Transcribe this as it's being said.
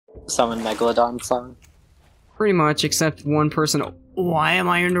summon Megalodon song. Pretty much, except one person. Why am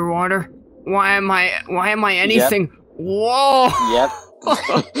I underwater? Why am I anything? Yep. Whoa! Yep.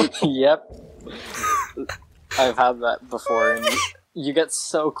 Yep. I've had that before, and you get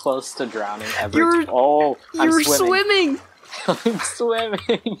so close to drowning every time. Oh, You're swimming! I'm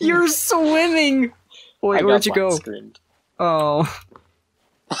swimming! You're swimming! Wait, where'd you go? Screened. Oh.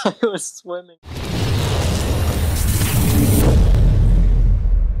 I was swimming.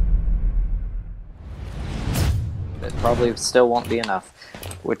 It probably still won't be enough.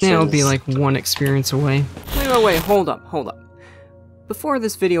 Which It'll be like one experience away. Wait, hold up. Before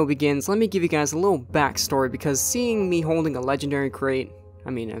this video begins, let me give you guys a little backstory, because seeing me holding a legendary crate,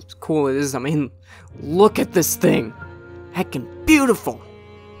 I mean, as cool as it is, I mean, look at this thing! Heckin' beautiful!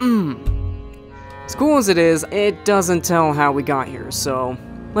 As cool as it is, it doesn't tell how we got here, so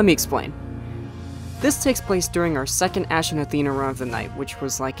let me explain. This takes place during our second Ashen Athena run of the night, which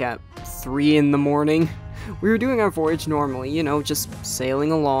was like at 3 in the morning. We were doing our voyage normally, you know, just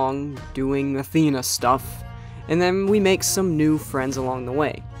sailing along, doing Athena stuff, and then we make some new friends along the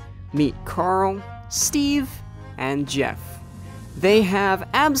way. Meet Carl, Steve, and Jeff. They have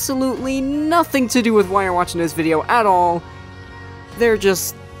absolutely nothing to do with why you're watching this video at all. They're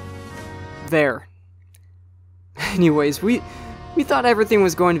just there. Anyways, we thought everything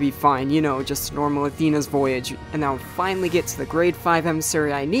was going to be fine, you know, just normal Athena's voyage, and now finally get to the grade 5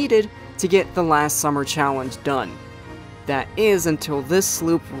 emissary I needed to get the last summer challenge done. That is, until this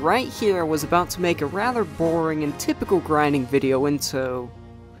sloop right here was about to make a rather boring and typical grinding video into,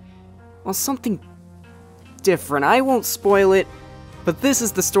 well, something different. I won't spoil it, but this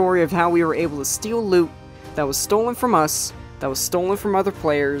is the story of how we were able to steal loot that was stolen from us, that was stolen from other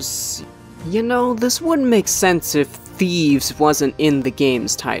players. You know, this wouldn't make sense if Thieves wasn't in the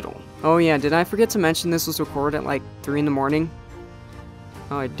game's title. Oh yeah, did I forget to mention this was recorded at like 3 in the morning?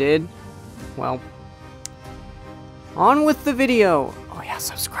 Oh, I did? Well, on with the video! Oh yeah,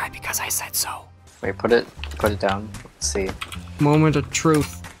 subscribe because I said so. Wait, put it down. Let's see. Moment of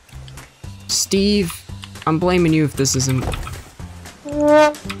truth. Steve, I'm blaming you if this isn't...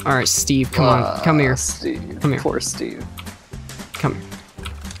 Alright, Steve, come on. Come here. Steve. Come here. Poor Steve. Come here.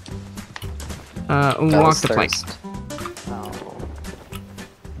 Walk the plank. Oh.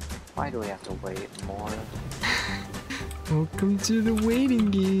 Why do we have to wait more? Welcome to the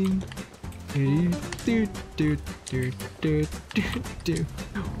waiting game.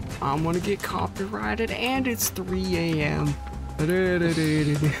 I'm gonna get copyrighted and it's 3 AM.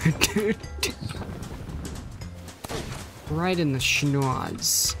 Right in the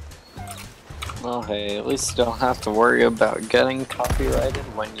schnoz. Well, hey, at least you don't have to worry about getting copyrighted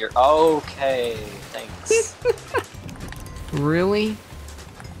when you're... Okay, thanks. Really?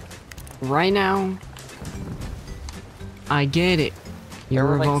 Right now? I get it.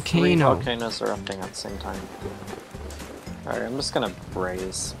 You're a like volcano. 3 volcanoes erupting at the same time. Alright, I'm just gonna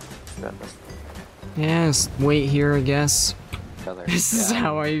braze. Yes, wait here, I guess. Together. This is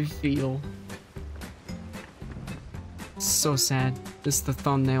how I feel. So sad. This is the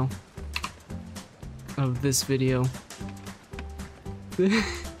thumbnail of this video.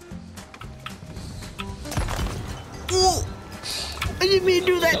 Oh! I didn't mean to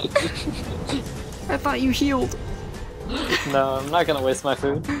do that! I thought you healed. No, I'm not gonna waste my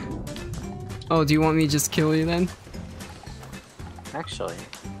food. Oh, do you want me to just kill you then? Actually,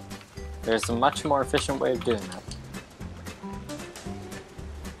 there's a much more efficient way of doing that.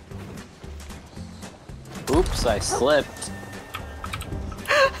 Oops, I slipped.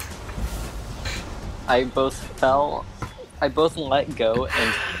 I both fell, I both let go,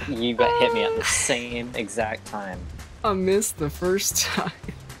 and you got hit me at the same exact time. I missed the first time.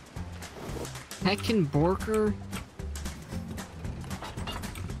 Heckin' Borker?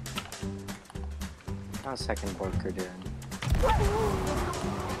 How's second Borker doing?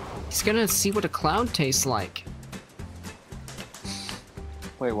 He's gonna see what a cloud tastes like.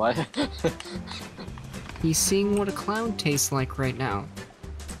 Wait, what? He's seeing what a cloud tastes like right now.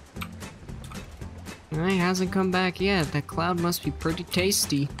 He hasn't come back yet. That cloud must be pretty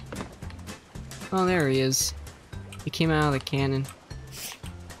tasty. Oh, there he is. He came out of the cannon.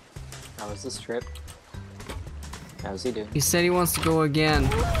 How was this trip? How's he doing? He said he wants to go again.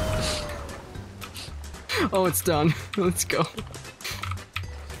 Oh, it's done. Let's go.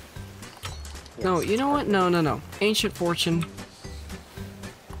 Yes. No, you know what? No. Ancient Fortune.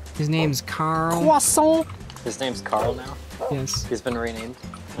 His name's Carl. Croissant! His name's Carl now? Yes. He's been renamed?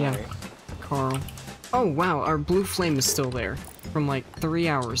 Yeah. Right. Carl. Oh, wow. Our blue flame is still there. From like 3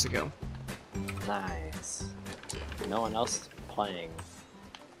 hours ago. Nice. No one else is playing.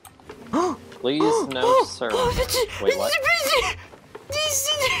 Please no sir. Wait, what?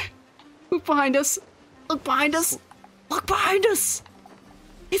 Look behind us! Look behind us! Look behind us!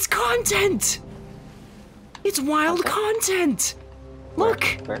 It's content! It's wild content! Look!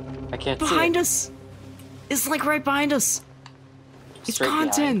 Where? I can't see Behind it. us! It's like right behind us! It's Straight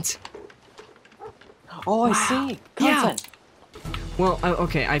content! behind. Oh, I see! Content! Yeah. Well,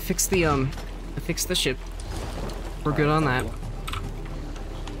 okay, I fixed the ship. We're good on that.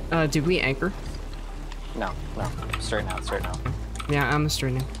 Did we anchor? No. Straight now, straight now. Yeah, I'm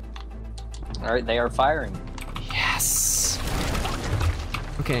straightening. Alright, they are firing. Yes!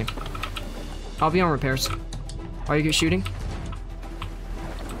 Okay. I'll be on repairs. Are you shooting?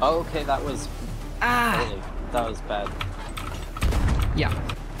 Oh, okay, that was... Ah! That was bad. Yeah.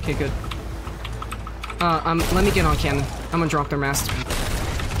 Okay, good. Let me get on cannon. I'm gonna drop their mast.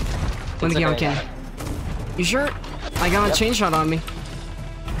 Let me get on cannon. You sure? I got a chain shot on me.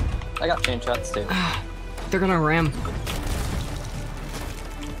 I got chain shots too. They're gonna ram.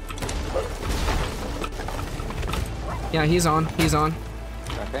 Yeah, he's on. He's on.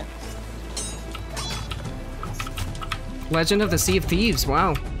 Okay. Legend of the Sea of Thieves.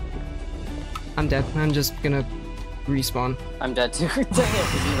 Wow. I'm dead. I'm just gonna respawn. I'm dead too. Dang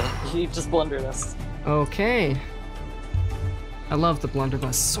it. You just blundered us. Okay. I love the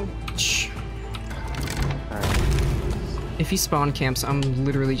blunderbuss so much. Alright. If he spawn camps, I'm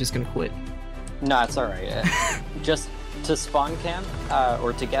literally just gonna quit. No, it's alright. Just to spawn camp,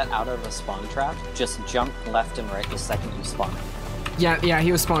 or to get out of a spawn trap, just jump left and right the second you spawn. Yeah,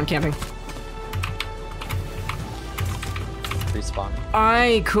 he was spawn camping. Respawn.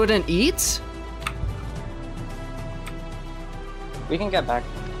 I couldn't eat? We can get back.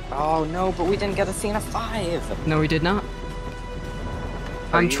 Oh no, but we didn't get Athena 5! No, we did not.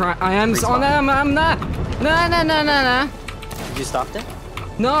 I am I'm not. No. You stopped it?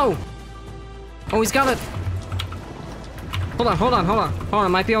 No. Oh, he's got it. Hold on. I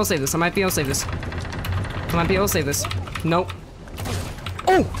might be able to save this. Nope.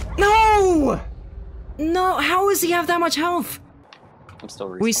 Oh, no! No, how does he have that much health? I'm still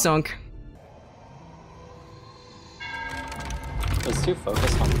respawning. We sunk. I was too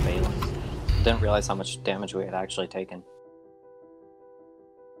focused on failing. Didn't realize how much damage we had actually taken.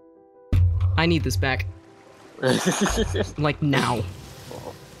 I need this back. Like now.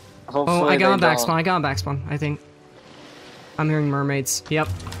 Hopefully Oh, I got a they backspawn, I think. I'm hearing mermaids. Yep.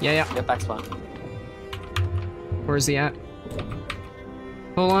 Yeah. don't. Get backspawn. Where is he at?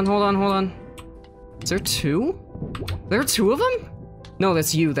 Hold on. Is there two? There are two of them? No,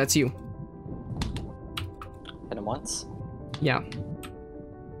 that's you. Hit him once. Yeah.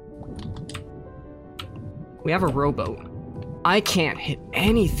 We have a rowboat. I can't hit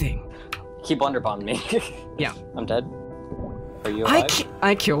anything. He blunderbombed me. Yeah. I'm dead. Are you alive?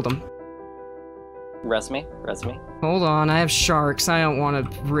 I killed him. Res me. Hold on, I have sharks. I don't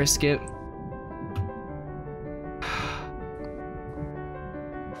want to risk it.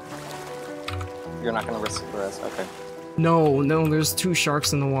 You're not gonna risk the res? Okay. No, there's two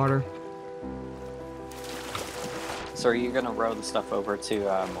sharks in the water. So are you gonna row the stuff over to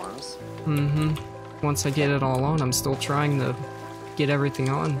Mars? Mm-hmm. Once I get it all on, I'm still trying to get everything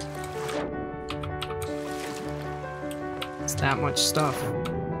on. It's that much stuff.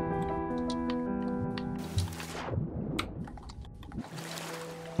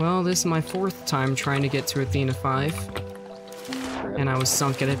 Well, this is my 4th time trying to get to Athena 5. And I was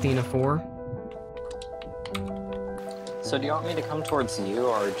sunk at Athena 4. So do you want me to come towards you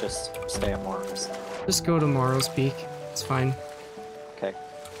or just stay at Mars? Just go to Morrow's Peak. It's fine. Okay.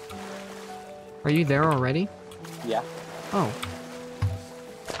 Are you there already? Yeah. Oh.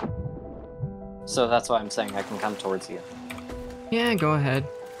 So that's why I'm saying I can come towards you. Yeah, go ahead.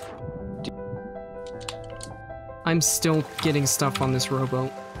 I'm still getting stuff on this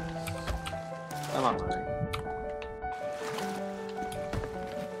rowboat. I'm on my way.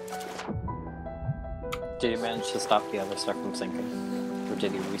 Did you manage to stop the other stuff from sinking? Or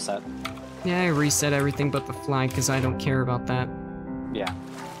did you reset? Yeah, I reset everything but the flag because I don't care about that. Yeah.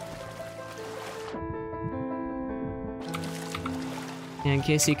 And in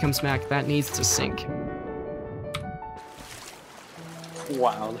case he comes back, that needs to sink.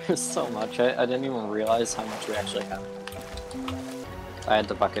 Wow, there's so much. I didn't even realize how much we actually have. I had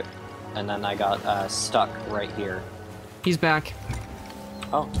the bucket, and then I got stuck right here. He's back.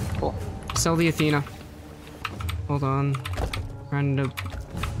 Oh, cool. Sell the Athena. Hold on. I'm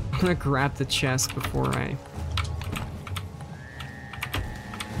gonna grab the chest before I...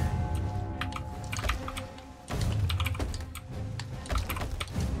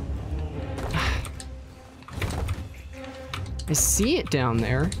 I see it down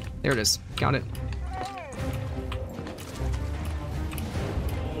there. There it is. Got it.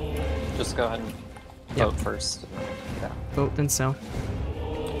 Just go ahead and vote first. Yeah. Vote then sell.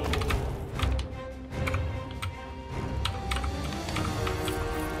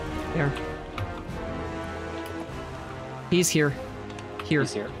 There. He's here. Here.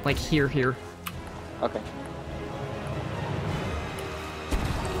 He's here? Like here. Okay.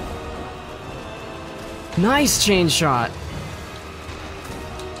 Nice chain shot!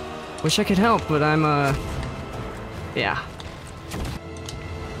 Wish I could help, but I'm, yeah.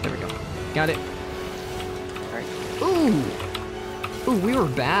 There we go. Got it. Alright. Ooh! Ooh, we were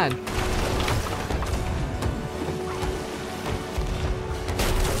bad.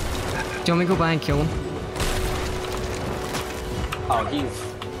 Do you want me to go by and kill him? Oh,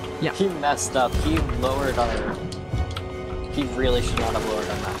 Yeah. he messed up. He lowered our... He really should not have lowered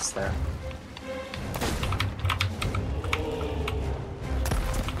our mess there.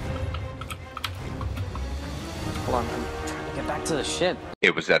 Hold on, I'm trying to get back to the ship.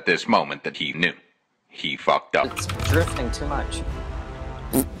 It was at this moment that he knew. He fucked up. It's drifting too much.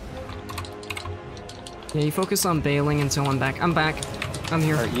 Yeah, you focus on bailing until I'm back. I'm back. I'm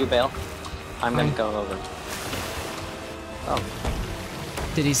here. Alright, you bail. I'm gonna go over. Oh.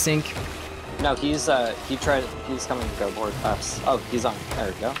 Did he sink? No, he's coming to go board us. Oh, he's on.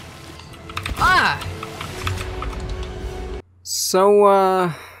 There we go. Ah!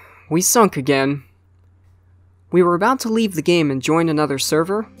 So, we sunk again. We were about to leave the game and join another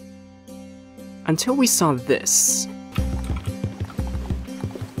server, until we saw this.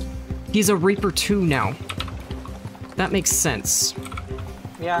 He's a Reaper 2 now. That makes sense.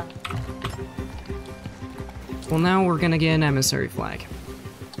 Yeah. Well, now we're gonna get an emissary flag.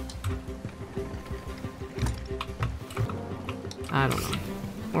 I don't know.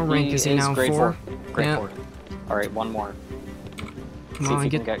 What rank is he now? Grade 4. Grade Yeah. 4. Alright, one more. Come See on,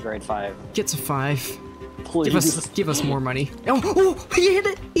 if you can get grade 5. get to 5. Please. Give us more money. Oh, he hit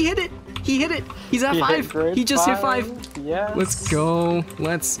it! He hit it! He hit it! He's at 5! He just hit 5! Yes. Let's go.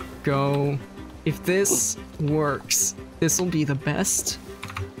 Let's go. If this works, this will be the best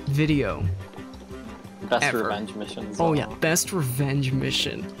video Best ever. revenge missions. Oh yeah, best revenge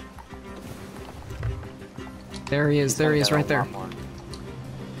mission. There he is. There he is, right there.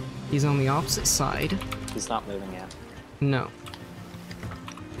 He's on the opposite side. He's not moving yet. No.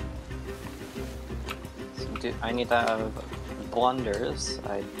 So, I need to have blunders.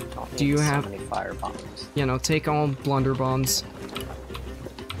 I don't need Do you so have- many fire bombs. You know, take all blunder bombs.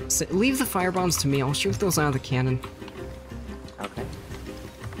 Leave the fire bombs to me. I'll shoot those out of the cannon. Okay.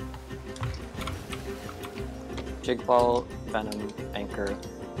 Jig ball, venom, anchor,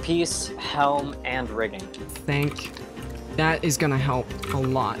 piece, helm, and rigging. That is gonna help a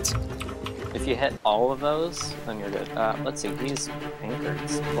lot. If you hit all of those, then you're good. Let's see, he's anchored,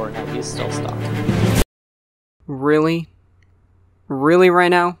 or no, he's still stuck. Really? Really right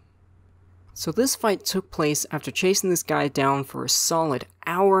now? So this fight took place after chasing this guy down for a solid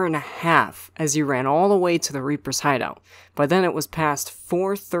hour and a half as he ran all the way to the Reaper's hideout. By then it was past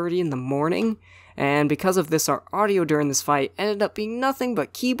 4:30 in the morning, and because of this our audio during this fight ended up being nothing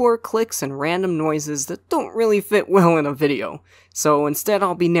but keyboard clicks and random noises that don't really fit well in a video. So instead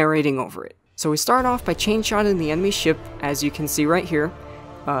I'll be narrating over it. So we start off by chain-shotting the enemy ship, as you can see right here.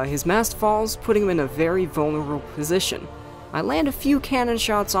 His mast falls, putting him in a very vulnerable position. I land a few cannon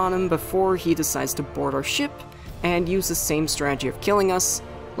shots on him before he decides to board our ship, and use the same strategy of killing us,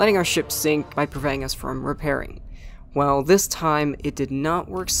 letting our ship sink by preventing us from repairing. Well, this time it did not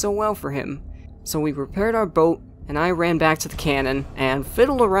work so well for him, so we repaired our boat, and I ran back to the cannon, and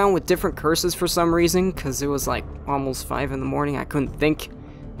fiddled around with different curses for some reason, because it was like almost 5 in the morning, I couldn't think,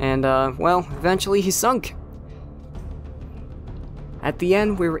 and well, eventually he sunk. At the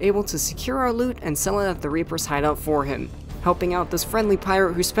end, we were able to secure our loot and sell it at the Reaper's hideout for him, helping out this friendly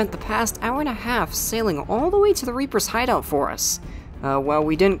pirate who spent the past hour and a half sailing all the way to the Reaper's hideout for us. Well,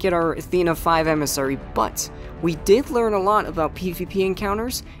 we didn't get our Athena 5 emissary, but we did learn a lot about PvP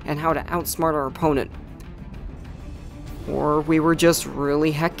encounters and how to outsmart our opponent. Or we were just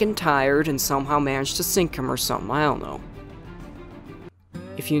really heckin' tired and somehow managed to sink him or something, I don't know.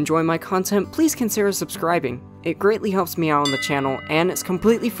 If you enjoy my content, please consider subscribing. It greatly helps me out on the channel, and it's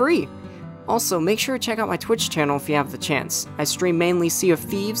completely free. Also, make sure to check out my Twitch channel if you have the chance. I stream mainly Sea of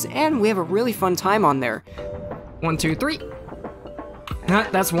Thieves, and we have a really fun time on there. 1, 2, 3.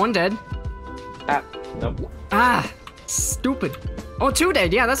 That's 1 dead. Nope. Ah, stupid. Oh, 2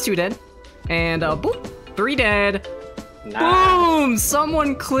 dead. Yeah, that's 2 dead. And, boop, 3 dead. Nice. Boom!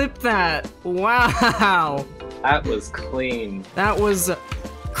 Someone clipped that. Wow. That was clean. That was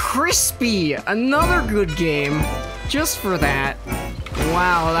crispy. Another good game. Just for that.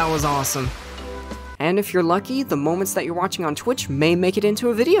 Wow, that was awesome. And if you're lucky, the moments that you're watching on Twitch may make it into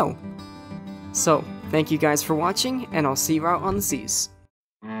a video. So, thank you guys for watching, and I'll see you out on the seas.